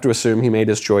have to assume he made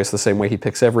his choice the same way he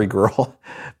picks every girl,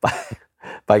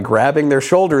 by grabbing their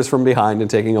shoulders from behind and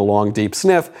taking a long, deep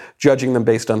sniff, judging them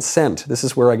based on scent. This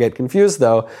is where I get confused,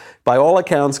 though. By all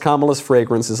accounts, Kamala's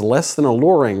fragrance is less than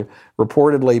alluring,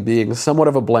 reportedly being somewhat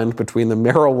of a blend between the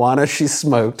marijuana she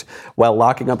smoked while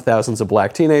locking up thousands of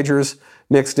black teenagers,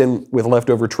 mixed in with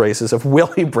leftover traces of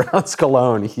Willie Brown's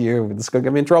cologne. This is going to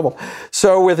get me in trouble.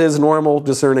 So with his normal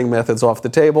discerning methods off the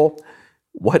table,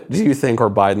 what do you think are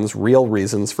Biden's real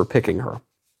reasons for picking her?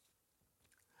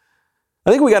 I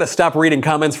think we got to stop reading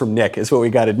comments from Nick is what we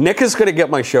got to. Nick is going to get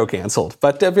my show canceled.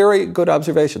 But very good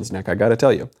observations, Nick. I got to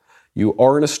tell you. You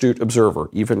are an astute observer,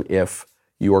 even if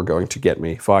you are going to get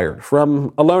me fired.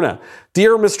 From Alona.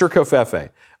 Dear Mr. Kofefe,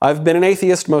 I've been an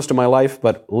atheist most of my life,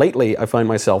 but lately I find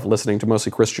myself listening to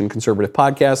mostly Christian conservative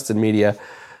podcasts and media.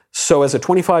 So as a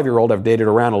 25-year-old, I've dated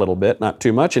around a little bit, not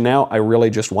too much, and now I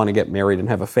really just want to get married and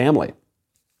have a family.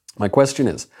 My question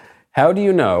is, how do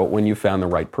you know when you found the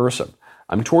right person?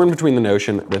 I'm torn between the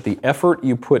notion that the effort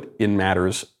you put in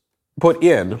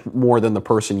more than the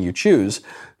person you choose,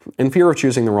 and fear of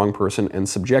choosing the wrong person and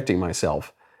subjecting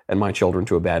myself and my children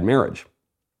to a bad marriage.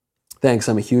 Thanks,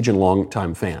 I'm a huge and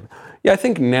long-time fan. Yeah, I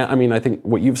think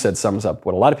what you've said sums up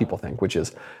what a lot of people think, which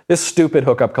is this stupid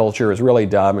hookup culture is really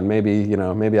dumb, and maybe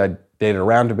I dated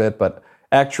around a bit, but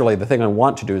actually the thing I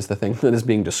want to do is the thing that is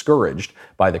being discouraged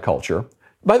by the culture.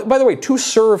 By the way, to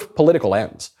serve political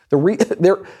ends.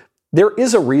 There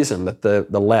is a reason that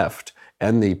the left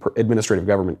and the administrative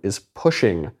government is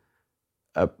pushing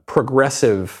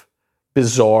progressive,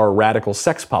 bizarre, radical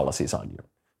sex policies on you.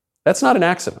 That's not an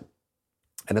accident.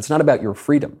 And it's not about your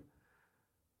freedom.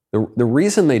 The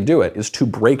reason they do it is to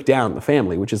break down the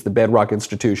family, which is the bedrock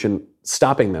institution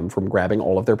stopping them from grabbing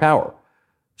all of their power.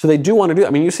 So they do want to do that. I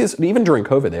mean, you see this, even during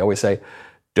COVID, they always say,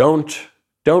 don't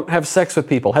have sex with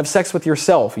people. Have sex with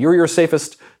yourself. You're your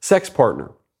safest sex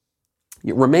partner.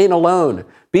 You remain alone.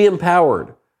 Be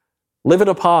empowered. Live in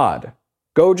a pod.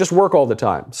 Go just work all the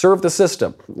time. Serve the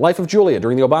system. Life of Julia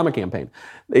during the Obama campaign.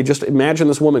 They just imagine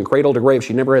this woman cradle to grave.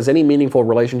 She never has any meaningful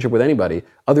relationship with anybody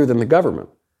other than the government.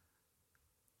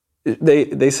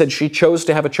 They said she chose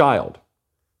to have a child.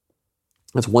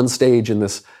 That's one stage in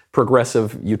this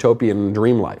progressive utopian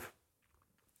dream life.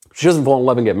 She doesn't fall in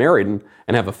love and get married and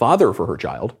have a father for her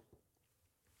child.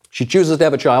 She chooses to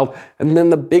have a child, and then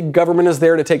the big government is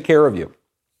there to take care of you.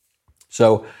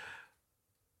 So,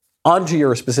 on to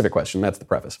your specific question. That's the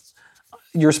preface.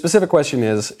 Your specific question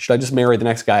is, should I just marry the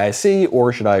next guy I see,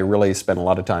 or should I really spend a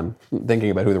lot of time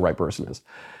thinking about who the right person is?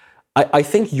 I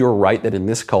think you're right that in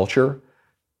this culture,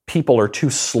 people are too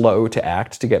slow to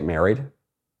act to get married.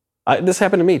 This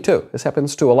happened to me, too. This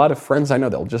happens to a lot of friends I know.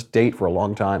 They'll just date for a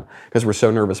long time because we're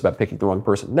so nervous about picking the wrong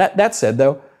person. That said,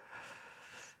 though,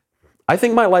 I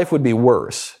think my life would be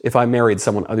worse if I married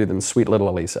someone other than sweet little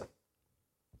Elisa.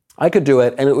 I could do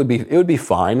it, and it would be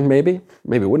fine, maybe.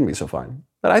 Maybe it wouldn't be so fine.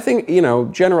 But I think,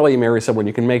 generally you marry someone,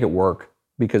 you can make it work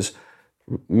because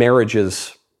marriage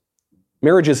is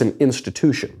an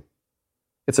institution.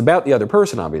 It's about the other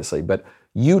person, obviously, but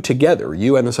you together,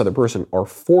 you and this other person, are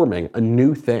forming a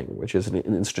new thing, which is an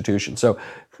institution. So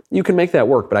you can make that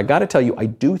work. But I got to tell you, I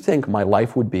do think my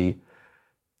life would be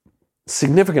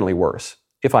significantly worse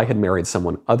if I had married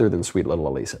someone other than sweet little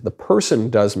Elisa. The person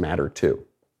does matter too.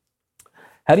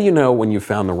 How do you know when you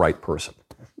found the right person?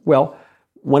 Well,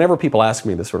 whenever people ask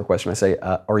me this sort of question, I say,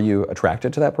 are you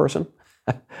attracted to that person?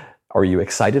 Are you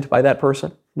excited by that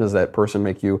person? Does that person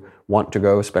make you want to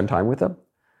go spend time with them?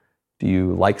 Do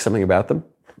you like something about them?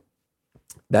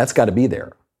 That's got to be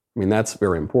there. I mean, that's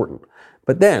very important.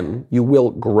 But then you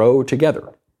will grow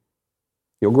together.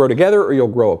 You'll grow together or you'll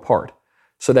grow apart.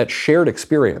 So that shared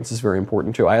experience is very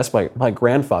important too. I asked my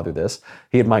grandfather this.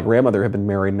 He and my grandmother have been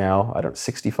married now,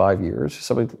 65 years,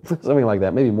 something like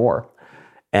that, maybe more.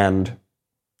 And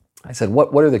I said,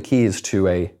 what are the keys to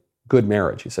a good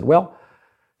marriage? He said, well,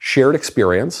 shared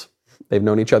experience. They've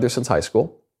known each other since high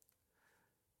school.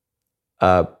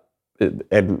 And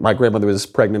my grandmother was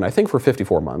pregnant, I think, for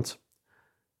 54 months.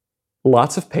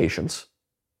 Lots of patience.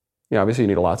 Obviously you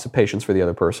need lots of patience for the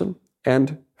other person.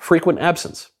 And frequent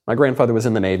absence. My grandfather was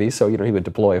in the Navy, so he would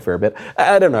deploy a fair bit.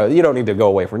 I don't know, you don't need to go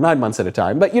away for 9 months at a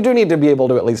time, but you do need to be able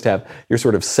to at least have your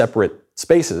sort of separate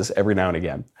spaces every now and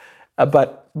again.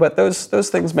 But those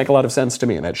things make a lot of sense to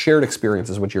me, and that shared experience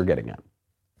is what you're getting at.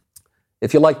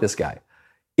 If you like this guy,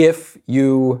 if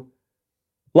you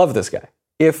love this guy,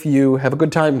 if you have a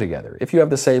good time together, if you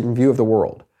have the same view of the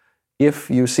world,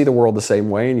 if you see the world the same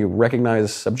way and you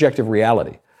recognize objective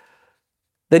reality,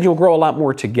 then you'll grow a lot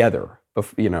more together,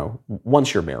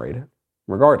 once you're married,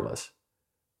 regardless.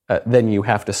 Then you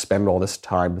have to spend all this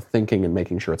time thinking and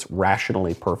making sure it's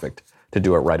rationally perfect to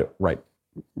do it right,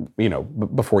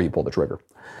 before you pull the trigger.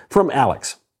 From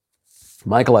Alex.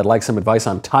 Michael, I'd like some advice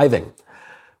on tithing.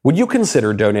 Would you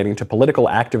consider donating to political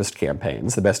activist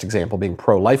campaigns, the best example being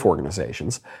pro-life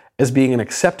organizations, as being an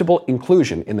acceptable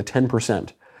inclusion in the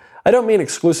 10%? I don't mean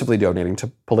exclusively donating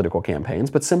to political campaigns,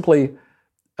 but simply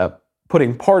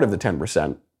putting part of the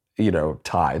 10%,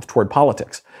 tithe toward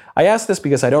politics. I ask this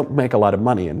because I don't make a lot of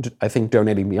money, and I think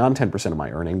donating beyond 10% of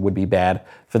my earning would be bad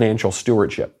financial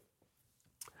stewardship.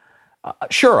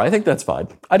 Sure, I think that's fine.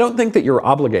 I don't think that you're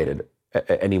obligated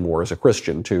anymore as a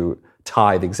Christian to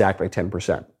tithe exactly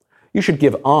 10%. You should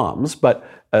give alms, but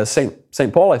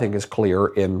St. Paul, I think, is clear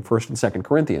in 1 and 2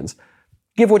 Corinthians.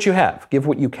 Give what you have. Give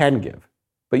what you can give.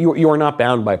 But you are not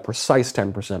bound by precise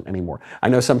 10% anymore. I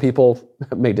know some people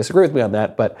may disagree with me on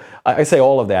that, but I say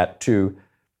all of that to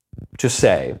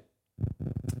say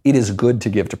it is good to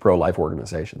give to pro-life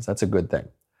organizations. That's a good thing.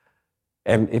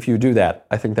 And if you do that,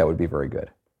 I think that would be very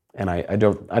good. And I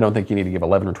don't think you need to give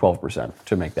 11 or 12%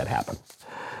 to make that happen.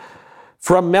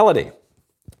 From Melody.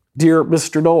 Dear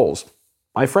Mr. Knowles,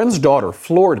 my friend's daughter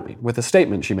floored me with a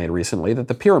statement she made recently that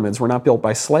the pyramids were not built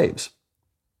by slaves.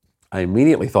 I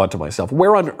immediately thought to myself,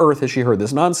 where on earth has she heard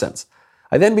this nonsense?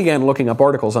 I then began looking up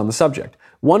articles on the subject.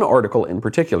 One article in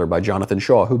particular by Jonathan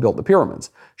Shaw, who built the pyramids.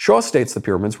 Shaw states the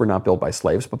pyramids were not built by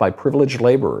slaves, but by privileged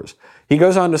laborers. He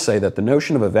goes on to say that the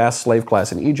notion of a vast slave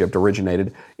class in Egypt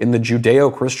originated in the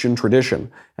Judeo-Christian tradition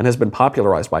and has been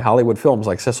popularized by Hollywood films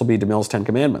like Cecil B. DeMille's Ten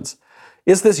Commandments.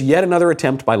 Is this yet another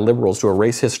attempt by liberals to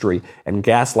erase history and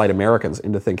gaslight Americans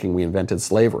into thinking we invented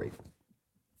slavery?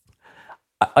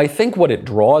 I think what it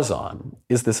draws on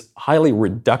is this highly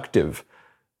reductive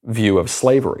view of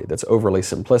slavery that's overly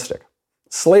simplistic.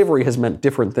 Slavery has meant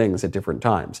different things at different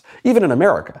times. Even in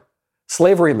America,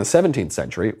 slavery in the 17th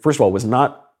century, first of all, was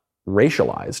not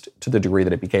racialized to the degree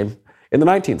that it became in the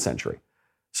 19th century.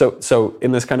 So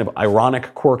in this kind of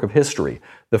ironic quirk of history,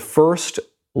 the first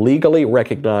legally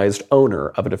recognized owner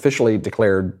of an officially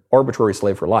declared arbitrary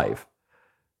slave for life,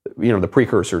 the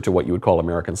precursor to what you would call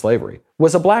American slavery,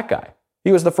 was a black guy.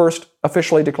 He was the first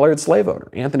officially declared slave owner,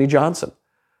 Anthony Johnson.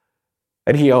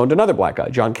 And he owned another black guy,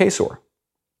 John Casor.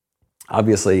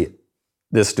 Obviously,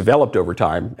 this developed over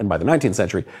time, and by the 19th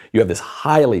century, you have this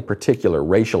highly particular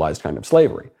racialized kind of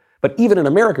slavery. But even in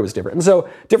America, it was different. And so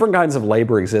different kinds of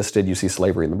labor existed. You see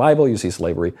slavery in the Bible. You see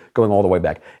slavery going all the way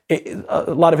back. A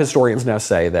lot of historians now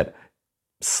say that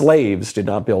slaves did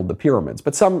not build the pyramids,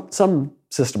 but some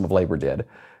system of labor did.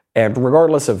 And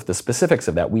regardless of the specifics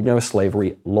of that, we know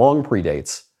slavery long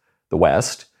predates the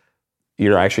West.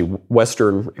 Actually,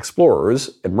 Western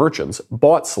explorers and merchants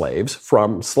bought slaves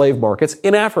from slave markets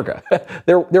in Africa.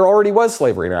 There already was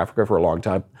slavery in Africa for a long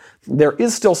time. There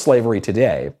is still slavery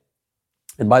today.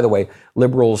 And by the way,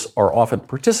 liberals are often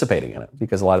participating in it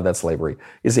because a lot of that slavery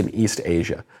is in East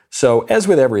Asia. So as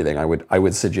with everything, I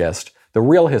would suggest the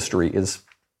real history is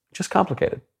just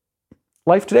complicated.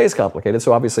 Life today is complicated,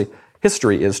 so obviously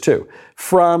history is too.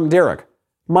 From Derek,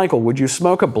 Michael, would you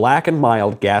smoke a black and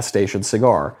mild gas station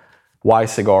cigar? Why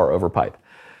cigar over pipe?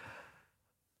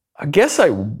 I guess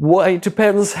it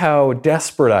depends how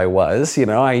desperate I was.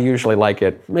 I usually like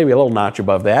it maybe a little notch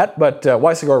above that, but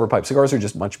why cigar over pipe? Cigars are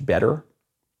just much better.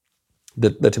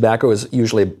 The tobacco is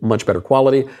usually much better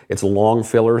quality. It's a long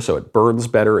filler, so it burns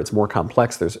better. It's more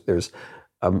complex. There's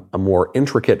a more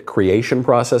intricate creation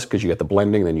process because you get the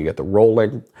blending, then you get the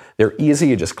rolling. They're easy.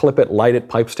 You just clip it, light it.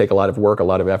 Pipes take a lot of work, a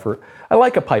lot of effort. I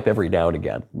like a pipe every now and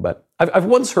again, but I've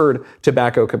once heard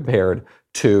tobacco compared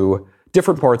to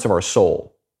different parts of our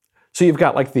soul. So you've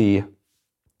got like the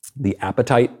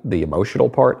appetite, the emotional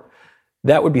part.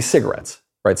 That would be cigarettes,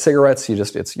 right? Cigarettes,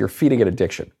 you're feeding an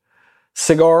addiction.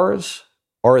 Cigars,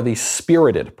 are the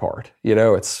spirited part. You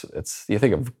know, it's you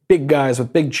think of big guys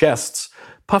with big chests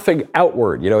puffing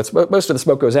outward. You know, it's most of the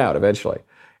smoke goes out eventually.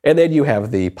 And then you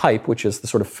have the pipe, which is the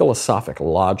sort of philosophic,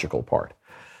 logical part.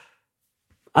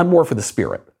 I'm more for the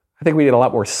spirit. I think we need a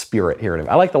lot more spirit here.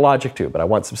 I like the logic too, but I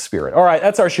want some spirit. All right,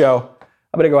 that's our show.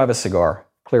 I'm going to go have a cigar,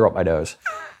 clear up my nose.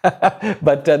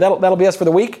 But that'll be us for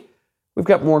the week. We've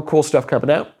got more cool stuff coming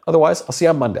out. Otherwise, I'll see you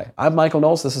on Monday. I'm Michael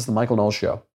Knowles. This is The Michael Knowles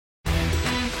Show.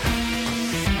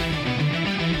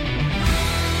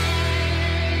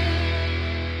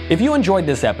 If you enjoyed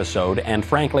this episode, and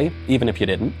frankly, even if you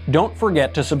didn't, don't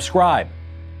forget to subscribe.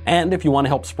 And if you want to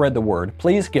help spread the word,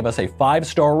 please give us a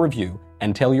 5-star review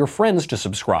and tell your friends to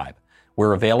subscribe.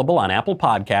 We're available on Apple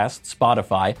Podcasts,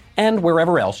 Spotify, and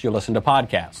wherever else you listen to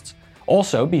podcasts.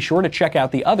 Also, be sure to check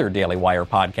out the other Daily Wire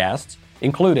podcasts,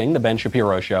 including The Ben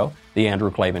Shapiro Show, The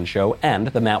Andrew Klavan Show, and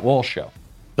The Matt Walsh Show.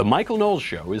 The Michael Knowles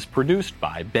Show is produced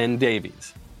by Ben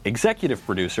Davies. Executive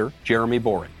producer, Jeremy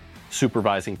Boring.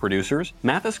 Supervising producers,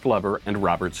 Mathis Glover and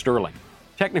Robert Sterling.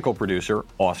 Technical producer,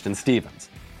 Austin Stevens.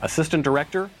 Assistant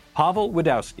director, Pavel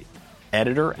Wadowski.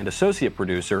 Editor and associate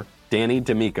producer, Danny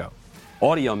D'Amico.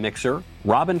 Audio mixer,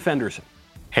 Robin Fenderson.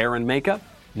 Hair and makeup,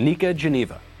 Nika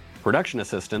Geneva. Production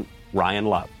assistant, Ryan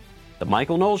Love. The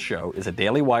Michael Knowles Show is a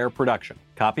Daily Wire production.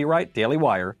 Copyright Daily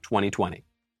Wire 2020.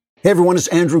 Hey everyone, it's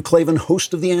Andrew Klavan,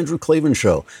 host of The Andrew Klavan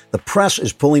Show. The press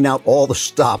is pulling out all the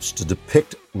stops to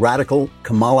depict radical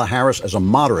Kamala Harris as a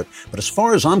moderate. But as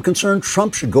far as I'm concerned,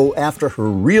 Trump should go after her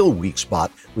real weak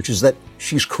spot, which is that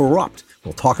she's corrupt.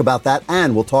 We'll talk about that,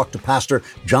 and we'll talk to Pastor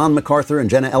John MacArthur and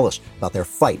Jenna Ellis about their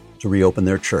fight to reopen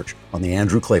their church on The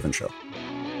Andrew Klavan Show.